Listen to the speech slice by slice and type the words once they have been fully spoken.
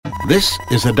This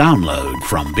is a download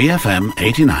from BFM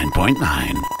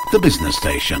 89.9, the business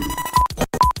station.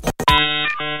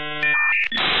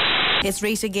 It's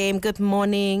Race Game. Good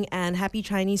morning and happy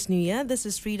Chinese New Year. This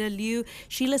is Frida Liu.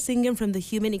 Sheila Singam from The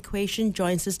Human Equation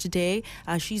joins us today.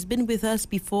 She's been with us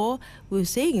before. We were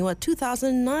saying,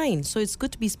 2009. So it's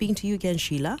good to be speaking to you again,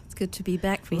 Sheila. It's good to be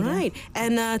back, Frida. Right.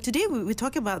 And today we're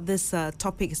talking about this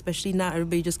topic, especially now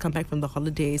everybody just come back from the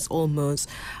holidays almost,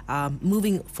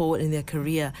 moving forward in their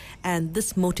career. And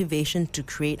this motivation to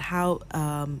create, how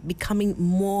becoming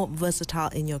more versatile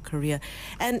in your career.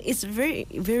 And it's very,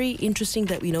 very interesting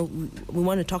that, we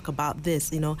want to talk about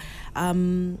this,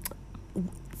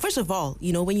 First of all,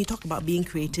 when you talk about being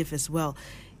creative as well,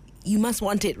 you must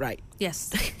want it right.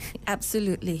 Yes,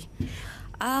 absolutely.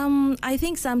 I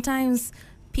think sometimes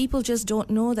people just don't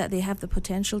know that they have the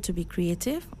potential to be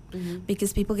creative,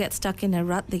 because people get stuck in a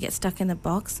rut, they get stuck in a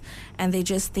box, and they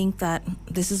just think that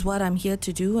this is what I'm here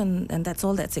to do, and that's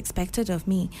all that's expected of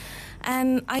me.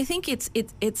 And I think it's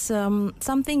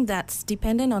something that's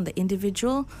dependent on the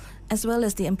individual as well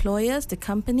as the employers, the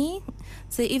company.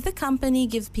 So if the company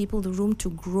gives people the room to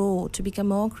grow, to become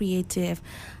more creative,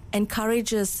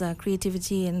 encourages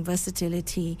creativity and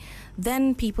versatility,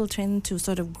 then people tend to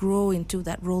sort of grow into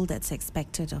that role that's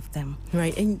expected of them.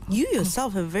 Right, and you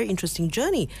yourself have a very interesting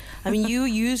journey. I mean,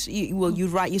 you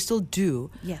write, you still do.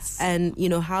 Yes. And,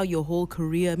 how your whole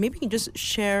career, maybe you can just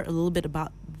share a little bit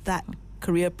about that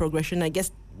career progression. I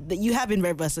guess that you have been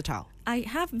very versatile. I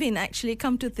have been, actually,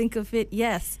 come to think of it,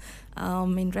 yes.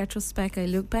 In retrospect, I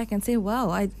look back and say, wow,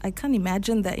 I can't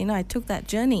imagine that, I took that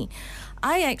journey.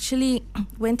 I actually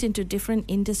went into different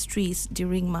industries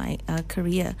during my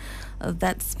career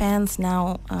that spans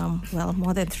now,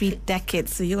 more than 3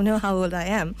 decades, so you'll know how old I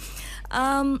am.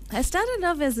 I started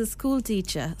off as a school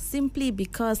teacher simply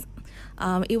because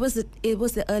it was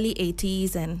the early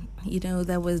 80s, and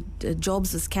there was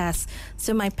jobs were scarce.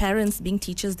 So my parents, being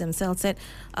teachers themselves, said,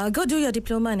 "Go do your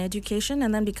diploma in education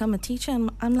and then become a teacher."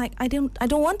 And I'm like, I don't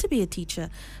want to be a teacher.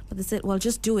 But they said, "Well,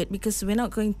 just do it, because we're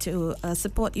not going to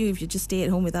support you if you just stay at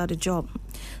home without a job."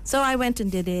 So I went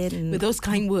and did it. And with those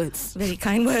kind words, very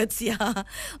kind words, yeah.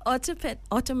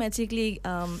 Automatically,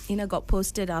 got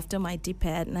posted after my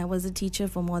DPAD, and I was a teacher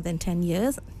for more than 10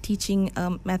 years, teaching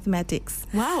mathematics.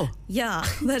 Wow. Yeah,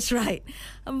 that's right.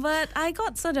 But I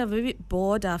got sort of a bit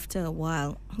bored after a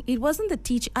while. It wasn't the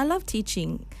teaching. I love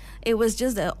teaching. It was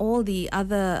just all the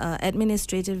other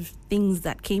administrative things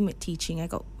that came with teaching. I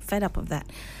got fed up of that.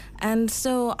 And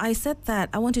so I said that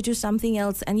I want to do something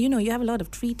else. And, you have a lot of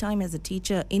free time as a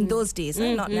teacher in those days,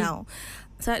 not now.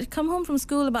 So I'd come home from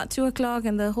school about 2 o'clock,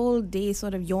 and the whole day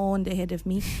sort of yawned ahead of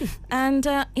me. And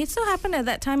it so happened at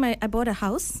that time I bought a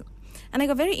house. And I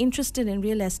got very interested in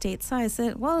real estate. So I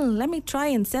said, well, let me try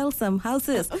and sell some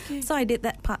houses. Okay. So I did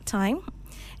that part-time.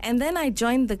 And then I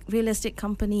joined the real estate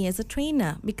company as a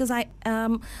trainer, because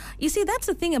you see, that's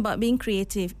the thing about being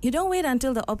creative. You don't wait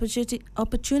until the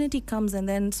opportunity comes and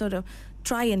then sort of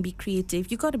try and be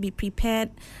creative. You got to be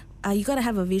prepared. You got to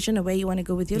have a vision of where you want to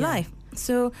go with your life.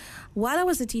 So while I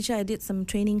was a teacher, I did some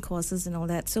training courses and all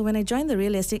that. So when I joined the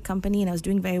real estate company and I was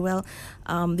doing very well,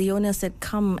 the owner said,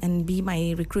 come and be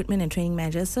my recruitment and training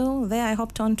manager. So there I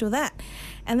hopped on to that.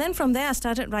 And then from there, I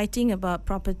started writing about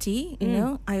property.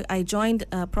 I joined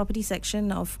a property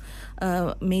section of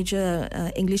a major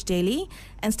English daily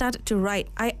and started to write.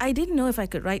 I didn't know if I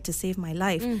could write to save my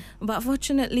life. But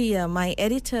fortunately, my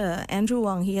editor, Andrew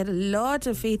Wong, he had a lot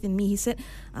of faith in me. He said,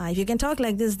 if you can talk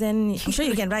like this, then I'm sure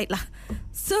you can write.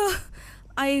 So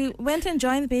I went and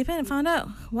joined the paper and found out,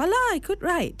 voila, I could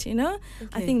write, Okay.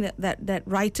 I think that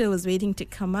writer was waiting to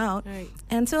come out. Right.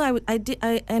 And so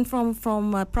and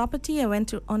from property, I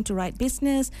went on to write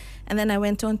business, and then I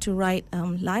went on to write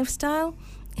lifestyle,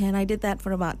 and I did that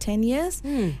for about 10 years.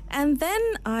 And then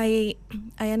I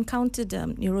encountered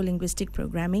neuro-linguistic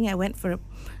programming. I went for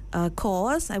a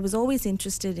course. I was always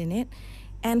interested in it.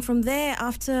 And from there,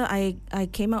 after I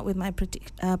came out with my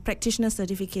practitioner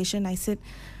certification, I said,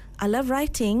 I love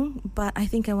writing, but I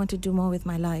think I want to do more with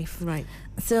my life. Right.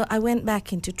 So I went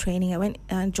back into training. I went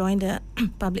and joined a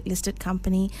public listed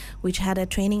company which had a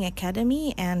training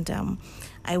academy, and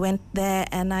I went there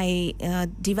and I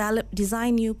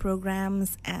designed new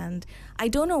programs, and I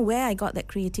don't know where I got that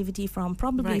creativity from,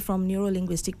 probably from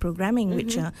neuro-linguistic programming,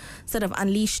 which sort of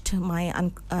unleashed my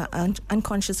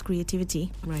unconscious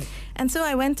creativity. Right. And so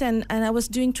I went and I was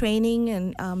doing training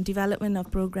and development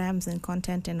of programs and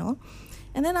content and all.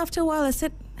 And then after a while I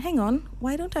said, hang on,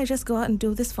 why don't I just go out and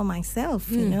do this for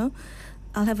myself,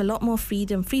 I'll have a lot more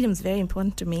freedom. Freedom's very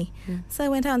important to me. So I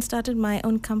went out and started my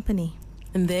own company.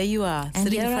 And there you are, And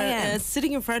sitting here I am.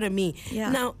 sitting in front of me.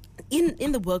 Yeah. Now,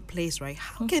 in the workplace, right?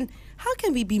 How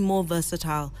can we be more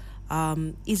versatile?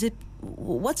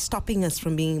 What's stopping us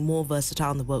from being more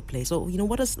versatile in the workplace? Or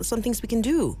what are some things we can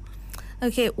do?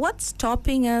 Okay, what's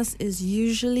stopping us is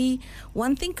usually,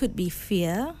 one thing could be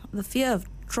fear, the fear of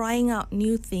trying out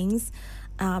new things,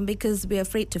 because we're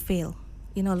afraid to fail.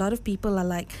 A lot of people are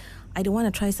like, I don't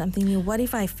want to try something new. What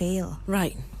if I fail?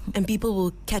 Right. And people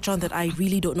will catch on that I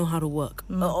really don't know how to work,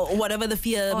 or whatever the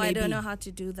fear may I be. don't know how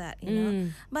to do that,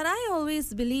 But I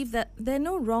always believe that there are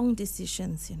no wrong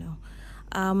decisions,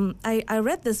 I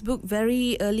read this book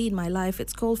very early in my life.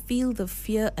 It's called Feel the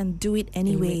Fear and Do It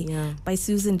Anyway by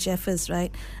Susan Jeffers,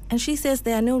 right? And she says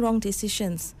there are no wrong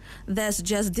decisions. There's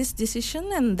just this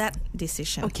decision and that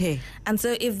decision. Okay. And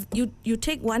so if you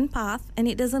take one path and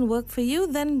it doesn't work for you,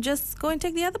 then just go and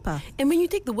take the other path. And when you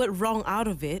take the word wrong out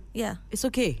of it, it's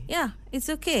okay. Yeah, it's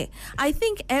okay. I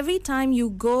think every time you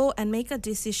go and make a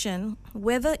decision,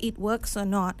 whether it works or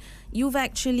not, you've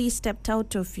actually stepped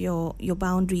out of your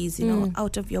boundaries,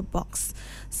 out of your box.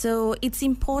 So it's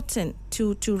important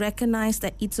to recognize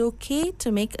that it's okay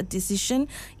to make a decision,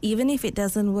 even if it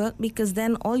doesn't work, because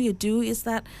then all you do is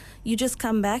that you just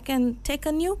come back and take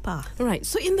a new path. Right.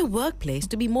 So in the workplace,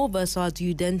 to be more versatile, do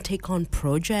you then take on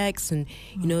projects and,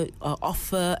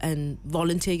 offer and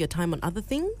volunteer your time on other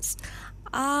things?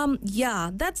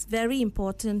 That's very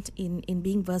important in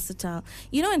being versatile.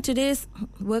 In today's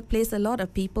workplace, a lot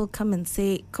of people come and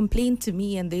complain to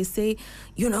me, and they say,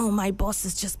 my boss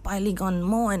is just piling on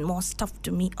more and more stuff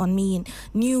on me and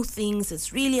new things.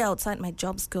 It's really outside my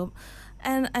job scope.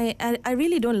 And I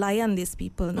really don't lie on these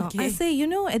people. No. Okay. I say,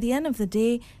 at the end of the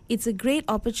day, it's a great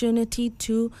opportunity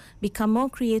to become more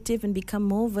creative and become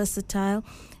more versatile.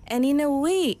 And in a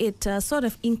way, it sort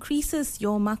of increases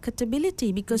your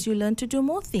marketability because you learn to do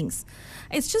more things.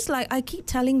 It's just like I keep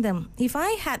telling them, if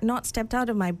I had not stepped out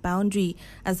of my boundary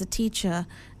as a teacher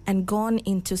and gone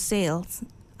into sales,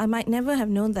 I might never have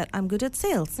known that I'm good at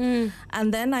sales.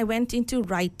 And then I went into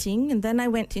writing, and then I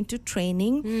went into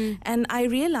training, and I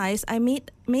realized I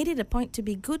made it a point to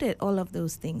be good at all of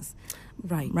those things.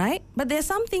 Right? But there's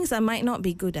some things I might not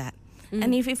be good at.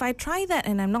 And if I try that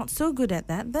and I'm not so good at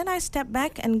that, then I step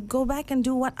back and go back and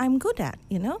do what I'm good at,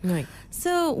 Right.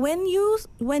 So when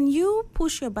you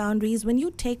push your boundaries, when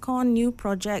you take on new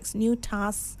projects, new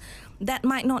tasks, that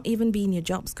might not even be in your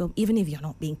job scope, even if you're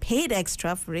not being paid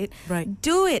extra for it. Right.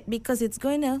 Do it, because it's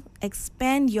going to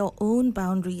expand your own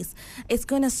boundaries. It's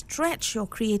going to stretch your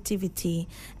creativity.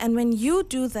 And when you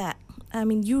do that,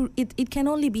 it can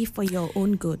only be for your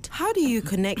own good. How do you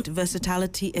connect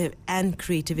versatility and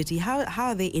creativity? How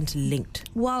are they interlinked?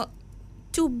 Well,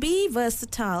 to be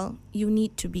versatile, you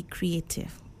need to be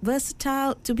creative.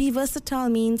 To be versatile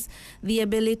means the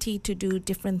ability to do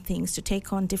different things, to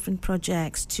take on different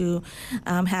projects, to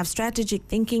have strategic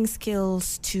thinking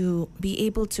skills, to be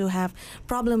able to have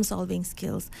problem-solving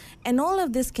skills. And all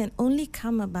of this can only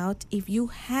come about if you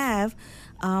have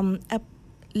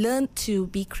learned to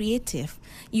be creative.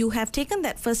 You have taken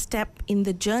that first step in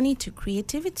the journey to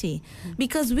creativity.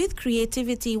 Because with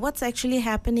creativity, what's actually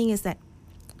happening is that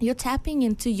you're tapping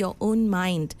into your own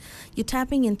mind. You're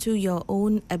tapping into your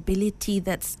own ability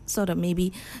that's sort of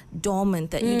maybe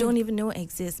dormant, that you don't even know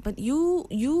exists. But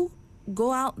you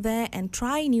go out there and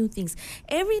try new things.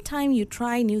 Every time you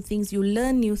try new things, you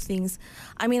learn new things.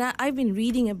 I've been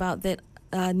reading about that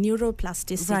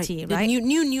neuroplasticity, right?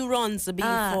 New neurons are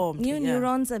being formed.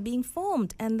 Neurons are being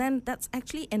formed, and then that's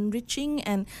actually enriching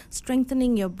and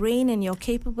strengthening your brain and your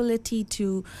capability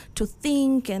to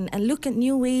think and look at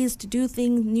new ways to do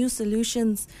things, new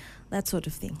solutions, that sort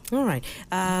of thing. All right.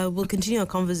 We'll continue our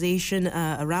conversation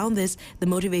around this, the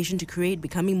motivation to create,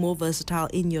 becoming more versatile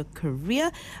in your career.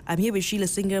 I'm here with Sheila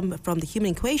Singam from The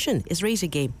Human Equation. It's Raise Your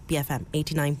Game, BFM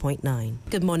 89.9.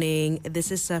 Good morning.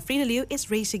 This is Frida Liu.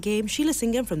 It's Raise Your Game. Sheila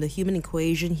Singam from The Human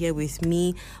Equation here with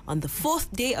me on the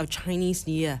 4th day of Chinese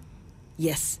New Year.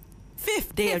 Yes,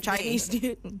 5th day of Chinese New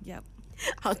Year. Yep.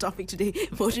 Our topic today,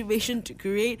 motivation to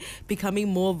create, becoming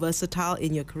more versatile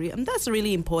in your career. And that's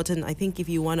really important, I think, if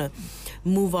you want to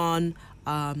move on,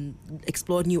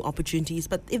 explore new opportunities.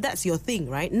 But if that's your thing,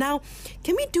 right? Now,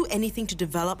 can we do anything to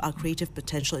develop our creative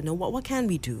potential? What can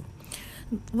we do?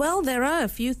 Well, there are a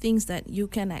few things that you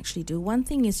can actually do. One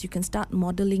thing is you can start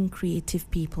modeling creative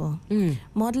people.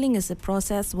 Modeling is a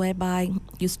process whereby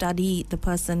you study the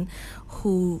person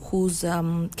whose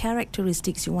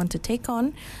characteristics you want to take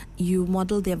on. You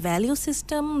model their value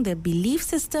system, their belief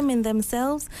system in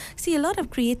themselves. See, a lot of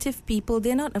creative people,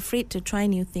 they're not afraid to try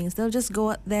new things. They'll just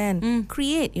go out there and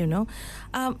create,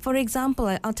 For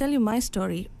example, I'll tell you my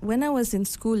story. When I was in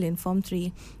school in Form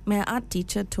 3, my art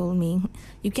teacher told me,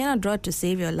 you cannot draw to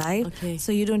save your life,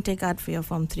 so you don't take art for your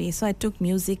Form 3. So I took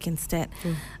music instead.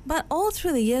 But all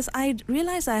through the years, I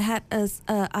realized I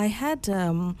had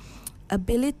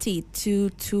ability to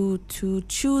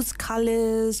choose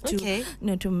colors,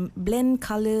 to blend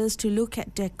colors, to look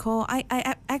at decor.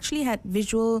 I actually had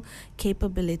visual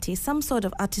capability, some sort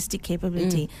of artistic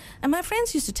capability. And my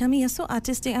friends used to tell me, you're so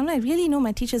artistic. I'm like, really? No,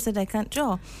 my teacher said I can't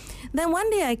draw. Then one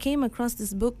day I came across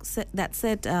this book that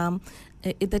said,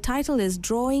 the title is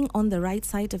Drawing on the Right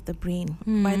Side of the Brain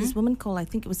by this woman called, I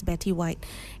think it was Betty White.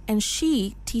 And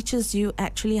she teaches you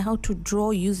actually how to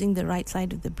draw using the right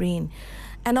side of the brain.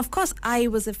 And of course, I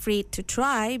was afraid to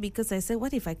try because I said,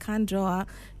 what if I can't draw?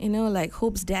 Like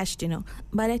hopes dashed,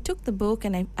 But I took the book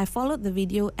and I followed the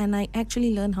video and I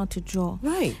actually learned how to draw.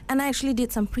 Right. And I actually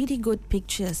did some pretty good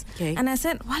pictures. Okay. And I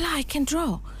said, voila, I can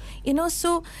draw.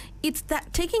 So it's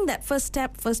that taking that first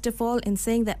step, first of all, and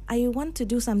saying that I want to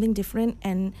do something different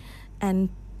and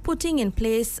putting in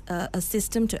place a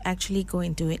system to actually go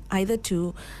and do it, either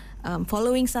to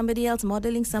following somebody else,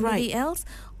 modeling somebody else,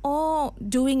 or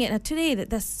doing it. Today,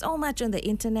 there's so much on the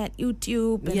internet,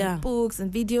 YouTube and books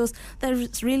and videos.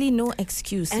 There's really no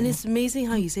excuse. And it's amazing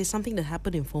how you say something that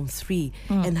happened in Form 3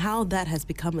 and how that has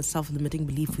become a self-limiting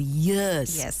belief for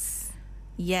years.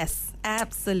 Yes,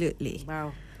 absolutely.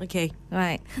 Wow. Okay.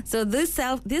 Right. So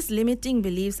this limiting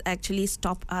beliefs actually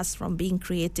stop us from being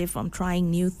creative, from trying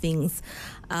new things.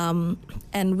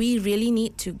 And we really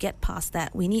need to get past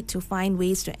that. We need to find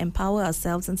ways to empower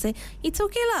ourselves and say, it's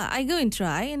okay lah, I go and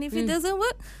try. And if it doesn't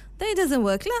work, then it doesn't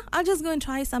work lah. I'll just go and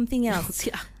try something else.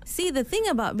 See, the thing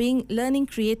about learning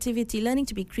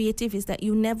to be creative is that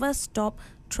you never stop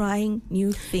trying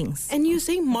new things. And you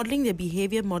saying modeling their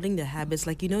behavior, modeling their habits,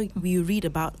 like, we read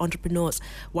about entrepreneurs,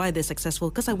 why they're successful,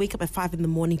 because I wake up at 5 in the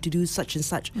morning to do such and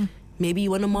such. Maybe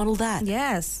you want to model that.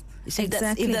 Yes, see,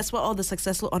 exactly. If that's what all the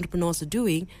successful entrepreneurs are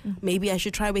doing, maybe I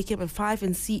should try waking up at 5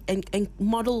 and see and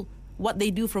model what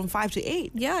they do from 5 to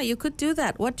 8. Yeah, you could do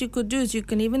that. What you could do is you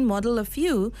can even model a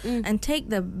few and take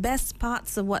the best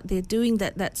parts of what they're doing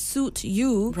that suit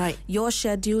you, your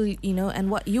schedule,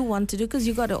 and what you want to do, because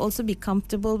you got to also be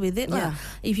comfortable with it.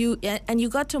 If you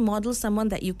got to model someone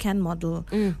that you can model.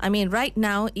 I mean, right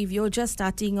now, if you're just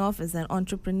starting off as an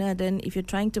entrepreneur, then if you're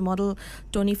trying to model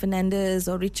Tony Fernandez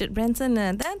or Richard Branson,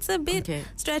 that's a bit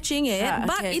stretching it.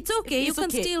 But it's okay. You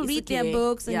can still read their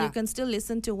books and you can still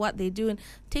listen to what they do and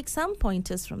take some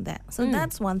pointers from that. So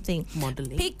that's one thing.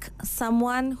 Modeling. Pick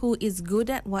someone who is good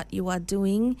at what you are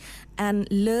doing and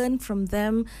learn from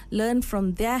them, learn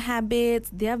from their habits,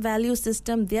 their value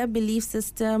system, their belief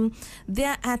system,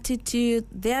 their attitude,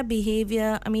 their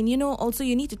behavior. I mean, also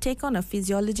you need to take on a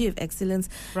physiology of excellence.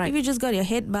 If you just got your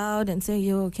head bowed and say,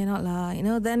 you cannot lie,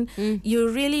 then you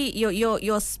really,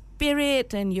 your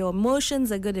spirit and your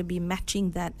emotions are going to be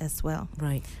matching that as well.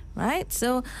 Right?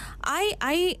 So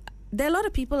there are a lot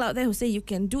of people out there who say you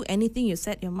can do anything you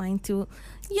set your mind to.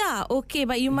 Yeah, okay,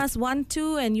 but you must want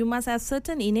to, and you must have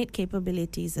certain innate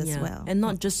capabilities as well. And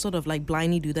not just sort of like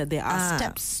blindly do that. There are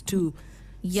steps to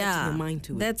setting your mind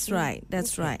to it. That's right.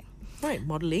 That's right. Right,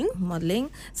 modeling.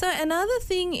 So another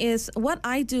thing is what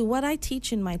I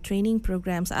teach in my training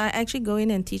programs. I actually go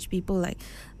in and teach people like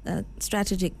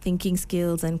strategic thinking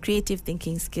skills and creative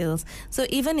thinking skills. So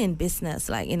even in business,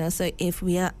 so if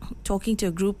we are talking to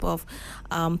a group of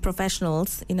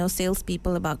professionals,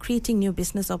 salespeople about creating new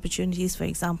business opportunities, for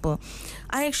example,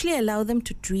 I actually allow them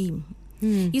to dream.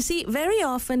 You see, very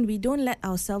often we don't let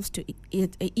ourselves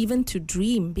even to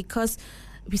dream because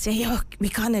we say, we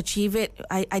can't achieve it.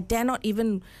 I dare not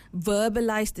even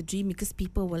verbalize the dream because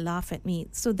people will laugh at me.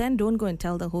 So then don't go and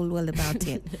tell the whole world about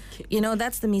it.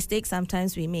 That's the mistake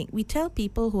sometimes we make. We tell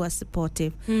people who are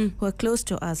supportive, who are close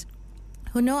to us,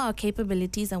 who know our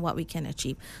capabilities and what we can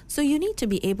achieve. So you need to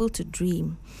be able to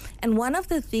dream. And one of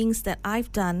the things that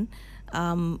I've done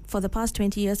for the past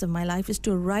 20 years of my life is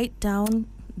to write down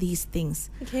these things.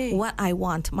 What I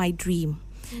want, my dream.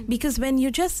 Because when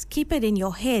you just keep it in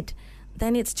your head,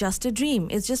 then it's just a dream.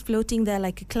 It's just floating there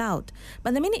like a cloud.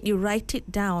 But the minute you write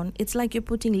it down, it's like you're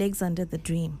putting legs under the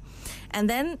dream. And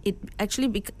then it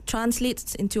actually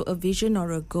translates into a vision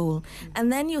or a goal.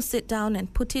 And then you sit down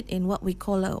and put it in what we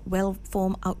call a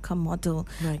well-formed outcome model.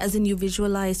 Right. As in, you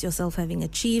visualize yourself having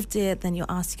achieved it. Then you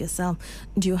ask yourself,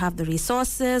 do you have the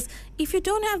resources? If you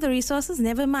don't have the resources,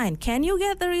 never mind. Can you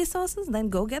get the resources? Then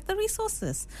go get the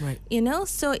resources. Right.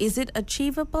 So is it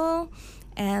achievable?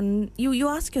 And you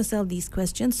ask yourself these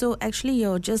questions. So actually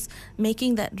you're just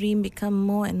making that dream become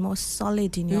more and more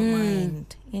solid in your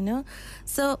mind,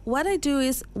 So what I do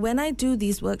is, when I do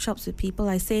these workshops with people,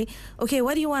 I say, okay,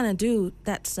 what do you want to do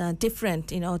that's different,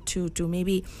 to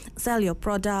maybe sell your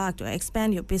product or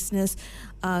expand your business?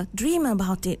 Dream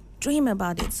about it.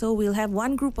 So we'll have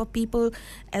one group of people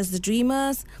as the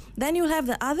dreamers. Then you'll have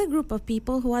the other group of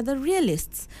people who are the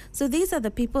realists. So these are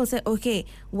the people who say, okay,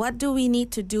 what do we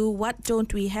need to do? What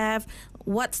don't we have?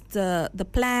 What's the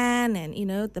plan and,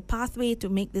 the pathway to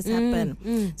make this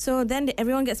happen? So then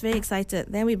everyone gets very excited.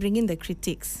 Then we bring in the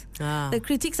critics. The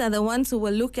critics are the ones who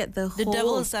will look at the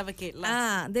devil's advocate.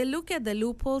 They look at the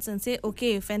loopholes and say,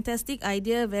 okay, fantastic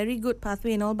idea, very good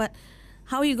pathway and all, but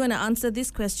how are you going to answer this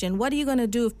question? What are you going to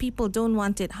do if people don't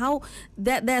want it?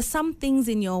 There are some things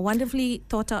in your wonderfully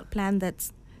thought out plan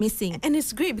that's missing. And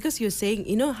it's great because you're saying,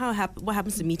 what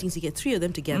happens to meetings? You get three of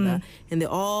them together and they're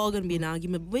all going to be an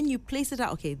argument. But when you place it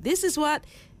out, okay, this is what,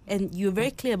 and you're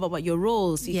very clear about what your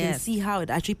roles, you can see how it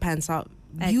actually pans out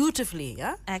beautifully.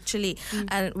 Actually,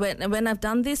 and when I've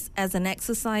done this as an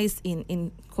exercise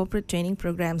in corporate training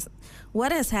programs,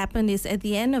 what has happened is, at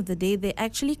the end of the day, they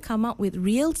actually come up with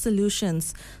real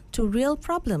solutions to real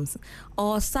problems,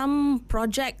 or some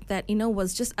project that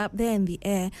was just up there in the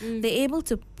air. They're able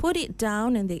to put it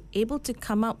down and they're able to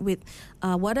come up with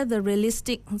what are the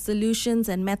realistic solutions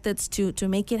and methods to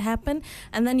make it happen.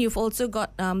 And then you've also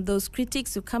got those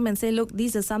critics who come and say, look,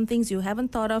 these are some things you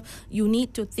haven't thought of. You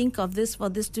need to think of this for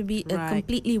this to be a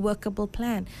completely workable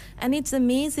plan. And it's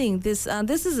amazing. This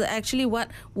is actually what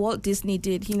Walt Disney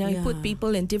did. He put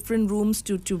people in different rooms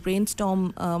to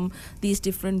brainstorm these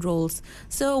different roles.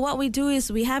 So what we do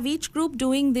is we have each group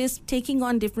doing this, taking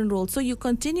on different roles. So you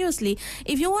continuously,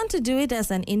 if you want to do it as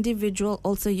an individual,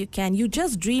 also you can. You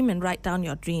just dream and write down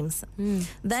your dreams.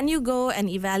 Then you go and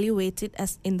evaluate it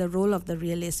as in the role of the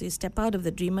realist. So you step out of the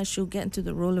dreamer shoe, get into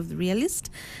the role of the realist.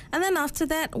 And then after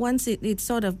that, once it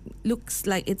sort of looks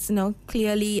like it's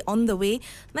clearly on the way,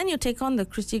 then you take on the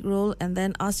critic role and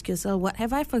then ask yourself, what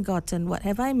have I forgotten? What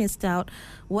have I missed out?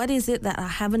 What is it that I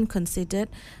haven't considered?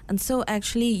 And so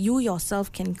actually you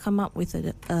yourself can come up with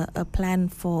a plan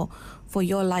for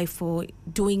your life, for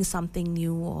doing something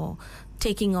new or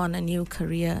taking on a new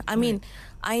career. I mean,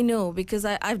 I know because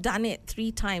I've done it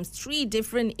 3 times, 3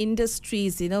 different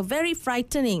industries, very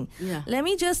frightening. Yeah. Let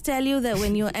me just tell you that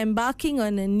when you're embarking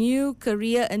on a new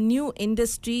career, a new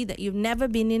industry that you've never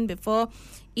been in before,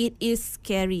 it is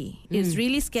scary. It's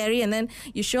really scary. And then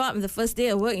you show up on the first day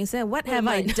of work and you say, what have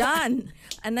I done?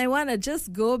 And I want to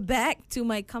just go back to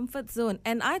my comfort zone.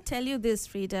 And I tell you this,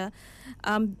 Frida,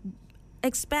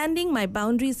 expanding my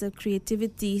boundaries of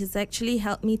creativity has actually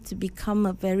helped me to become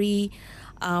a very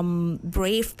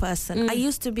brave person. I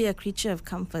used to be a creature of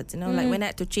comfort, like when I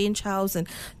had to change house and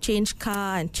change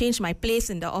car and change my place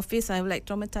in the office, I was like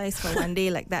traumatized for one day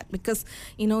like that because,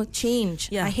 change.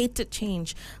 Yeah. I hated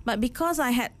change. But because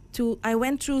I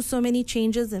went through so many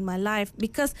changes in my life,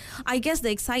 because I guess the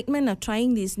excitement of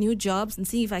trying these new jobs and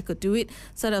see if I could do it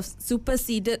sort of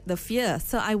superseded the fear.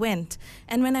 So I went.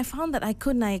 And when I found that I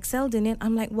could and I excelled in it,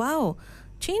 I'm like, wow,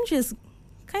 change is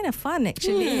kind of fun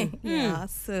actually. Yeah.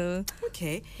 So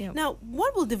okay. Yep. Now,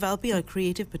 what will developing our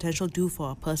creative potential do for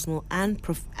our personal and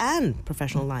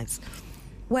professional lives?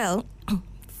 Well,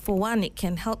 for one, it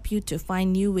can help you to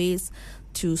find new ways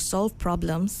to solve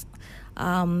problems,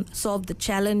 solve the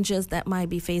challenges that might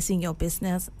be facing your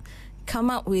business, come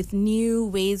up with new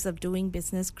ways of doing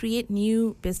business, create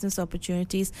new business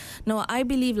opportunities. Now, I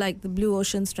believe like the Blue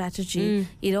Ocean strategy,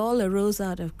 it all arose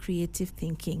out of creative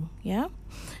thinking, yeah?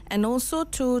 And also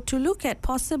to look at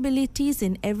possibilities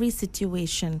in every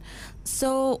situation.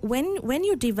 So when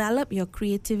you develop your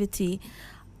creativity,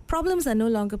 problems are no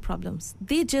longer problems.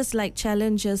 They're just like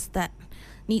challenges that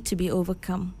need to be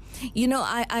overcome.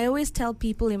 I always tell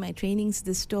people in my trainings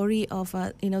the story of,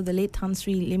 the late Tan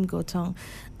Sri Lim Gotong.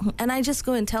 And I just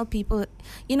go and tell people,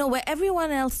 where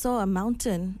everyone else saw a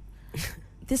mountain,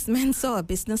 this man saw a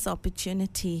business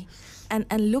opportunity,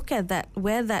 and look at that,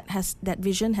 where that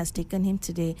vision has taken him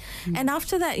today. And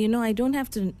after that, I don't have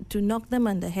to knock them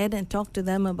on the head and talk to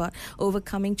them about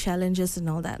overcoming challenges and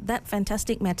all that. That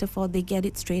fantastic metaphor, they get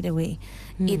it straight away.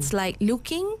 It's like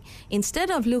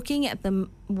instead of looking at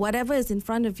whatever is in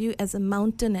front of you as a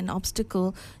mountain and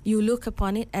obstacle, you look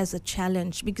upon it as a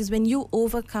challenge, because when you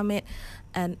overcome it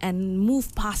and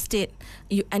move past it,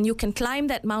 you can climb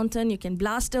that mountain, you can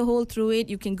blast a hole through it,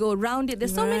 you can go around it.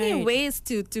 There's so many ways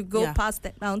to go past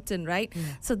that mountain, right?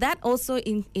 So that also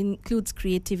includes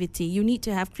creativity. You need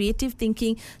to have creative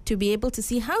thinking to be able to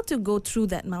see how to go through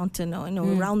that mountain or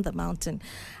around the mountain.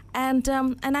 And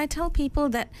I tell people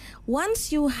that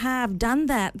once you have done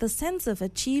that, the sense of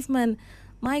achievement,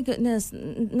 my goodness,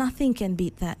 nothing can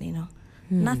beat that,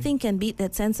 Nothing can beat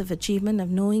that sense of achievement of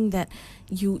knowing that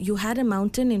you had a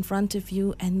mountain in front of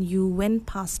you and you went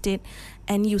past it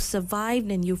and you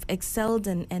survived and you've excelled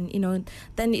and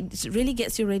then it really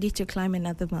gets you ready to climb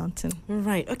another mountain.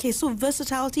 Right. Okay, so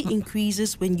versatility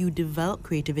increases when you develop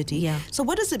creativity. Yeah. So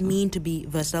what does it mean to be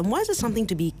versatile? And why is it something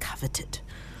to be coveted?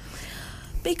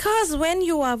 Because when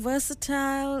you are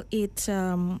versatile, it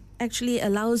actually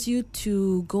allows you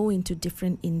to go into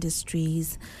different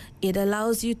industries. It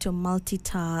allows you to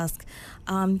multitask.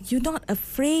 You're not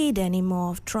afraid anymore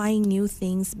of trying new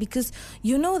things, because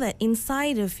you know that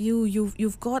inside of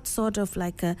you've got sort of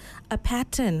like a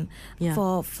pattern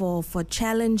for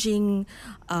challenging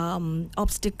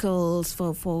obstacles,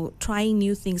 for trying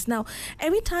new things. Now,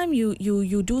 every time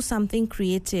you do something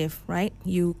creative, right?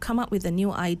 You come up with a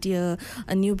new idea,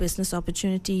 a new business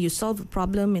opportunity, you solve a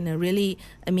problem in a really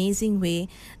amazing way.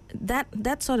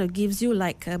 That sort of gives you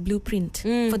like a blueprint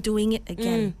for doing it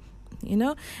again.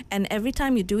 And every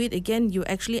time you do it again, you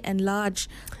actually enlarge,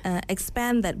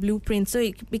 expand that blueprint, so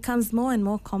it becomes more and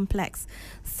more complex.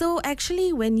 So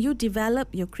actually, when you develop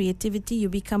your creativity, you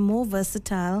become more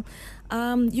versatile,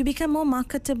 you become more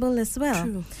marketable as well.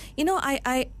 True.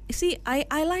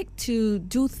 I like to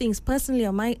do things personally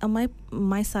on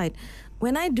my side.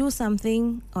 When I do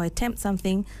something or attempt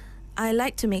something, I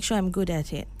like to make sure I'm good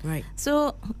at it. Right.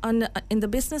 So in the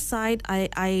business side,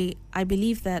 I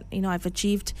believe that I've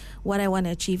achieved what I want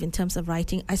to achieve in terms of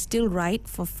writing. I still write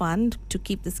for fun to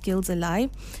keep the skills alive.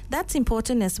 That's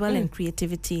important as well in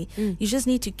creativity. You just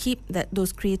need to keep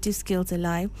those creative skills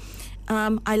alive.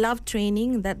 I love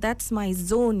training. That's my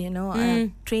zone.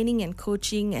 Training and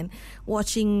coaching and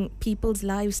watching people's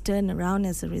lives turn around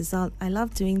as a result. I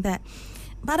love doing that.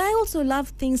 But I also love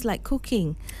things like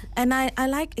cooking, and I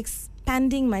like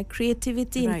expanding my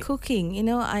creativity in cooking.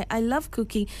 I love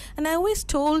cooking, and I always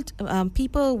told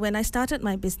people when I started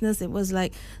my business, it was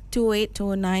like 2008,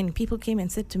 2009. People came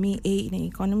and said to me, "Hey, the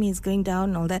economy is going down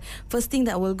and all that. First thing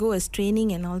that will go is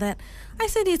training and all that." I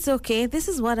said, "It's okay. This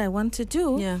is what I want to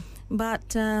do." Yeah.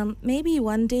 But maybe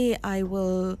one day I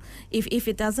will, if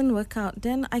it doesn't work out,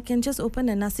 then I can just open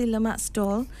a nasi lemak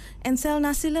stall and sell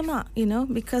nasi lemak,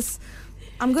 because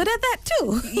I'm good at that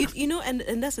too.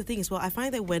 And that's the thing as well. I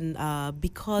find that when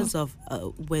because of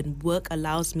when work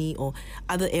allows me or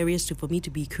other areas for me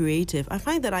to be creative, I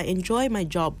find that I enjoy my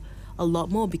job a lot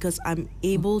more, because I'm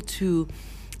able to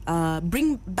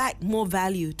bring back more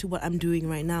value to what I'm doing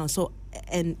right now. So,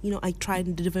 and I try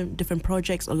different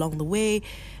projects along the way,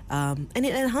 and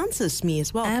it enhances me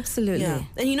as well. Absolutely. Yeah.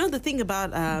 And the thing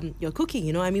about your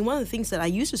cooking, one of the things that I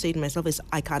used to say to myself is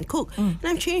I can't cook, and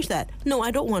I've changed that. No,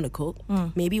 I don't want to cook.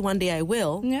 Maybe one day I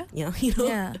will. Yeah. Yeah.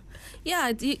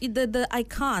 The I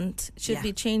can't should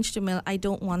be changed to I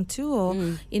don't want to, or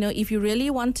if you really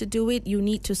want to do it, you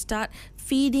need to start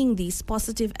feeding these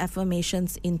positive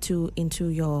affirmations into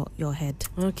your head.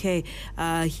 Okay,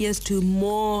 here's to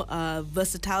more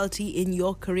versatility in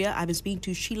your career. I've been speaking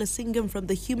to Sheila Singam from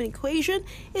The Human Equation.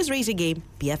 Is Raising Game,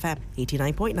 BFM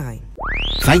 89.9.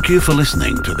 Thank you for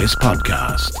listening to this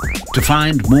podcast. To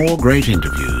find more great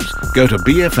interviews, go to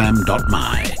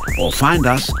bfm.my or find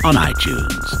us on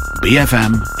iTunes.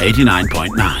 BFM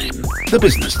 89.9, the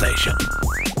business station.